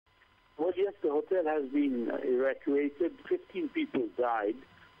Well, yes, the hotel has been evacuated. 15 people died.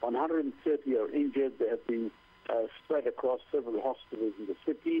 130 are injured. They have been spread across several hospitals in the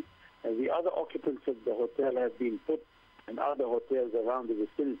city. And the other occupants of the hotel have been put in other hotels around the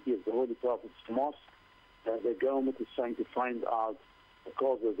vicinity of the Holy Prophet's Mosque. The government is trying to find out the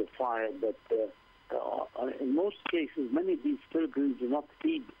cause of the fire. But in most cases, many of these pilgrims do not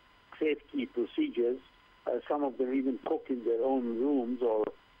heed safety procedures. Some of them even cook in their own rooms or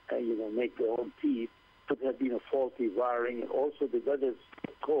make their own tea. Could have been a faulty wiring. And also, the weather's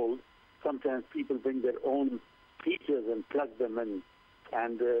cold. Sometimes people bring their own heaters and plug them in,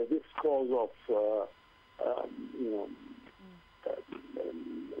 and this cause of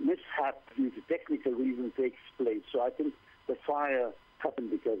mishap due to technical reasons takes place. So I think the fire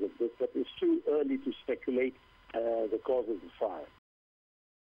happened because of this, but it's too early to speculate the cause of the fire.